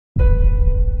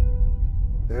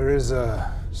There is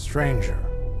a stranger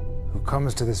who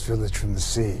comes to this village from the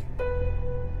sea.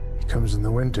 He comes in the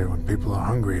winter when people are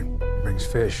hungry and brings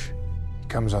fish. He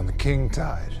comes on the king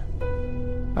tide.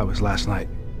 That was last night.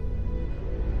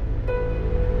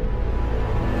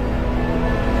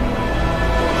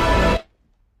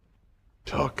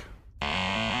 Talk.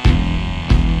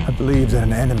 I believe that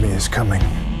an enemy is coming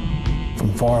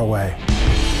from far away.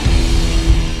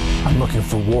 I'm looking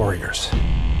for warriors.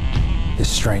 This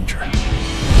stranger.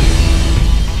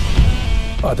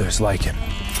 Others like him.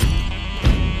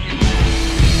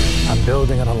 I'm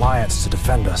building an alliance to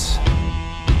defend us.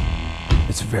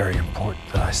 It's very important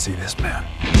that I see this man.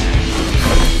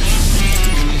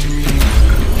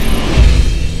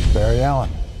 Barry Allen.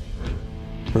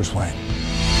 Bruce Wayne.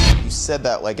 You said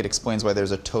that like it explains why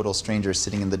there's a total stranger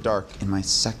sitting in the dark in my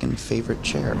second favorite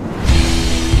chair.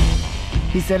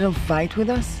 He said he'll fight with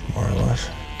us? More or less.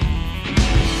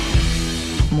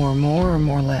 More or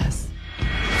more less?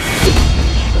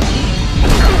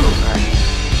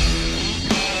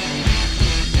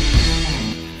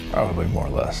 Probably more or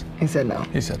less. He said no.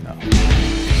 He said no.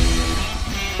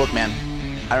 Look, man,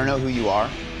 I don't know who you are,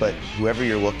 but whoever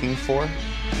you're looking for,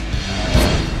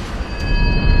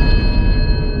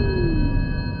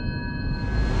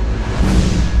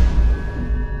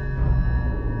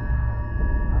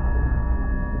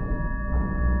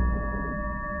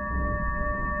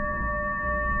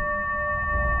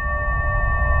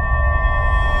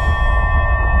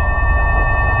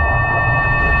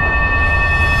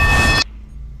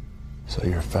 So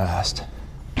you're fast.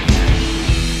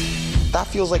 that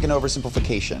feels like an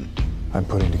oversimplification. I'm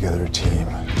putting together a team.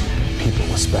 People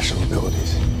with special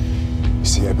abilities. You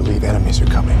see, I believe enemies are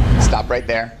coming. Stop right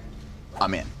there.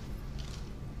 I'm in.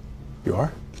 You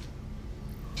are?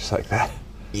 Just like that?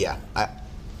 Yeah,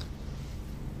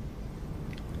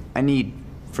 I need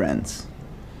friends.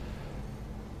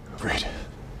 Agreed.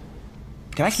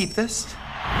 Can I keep this?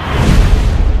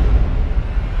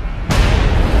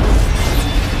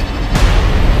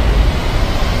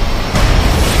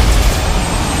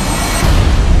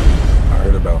 I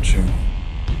heard about you.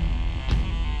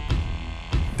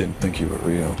 Didn't think you were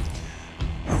real.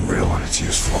 I'm real when it's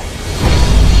useful.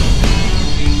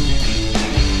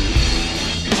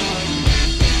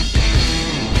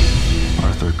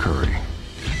 Arthur Curry.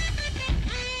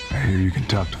 I hear you can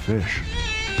talk to fish.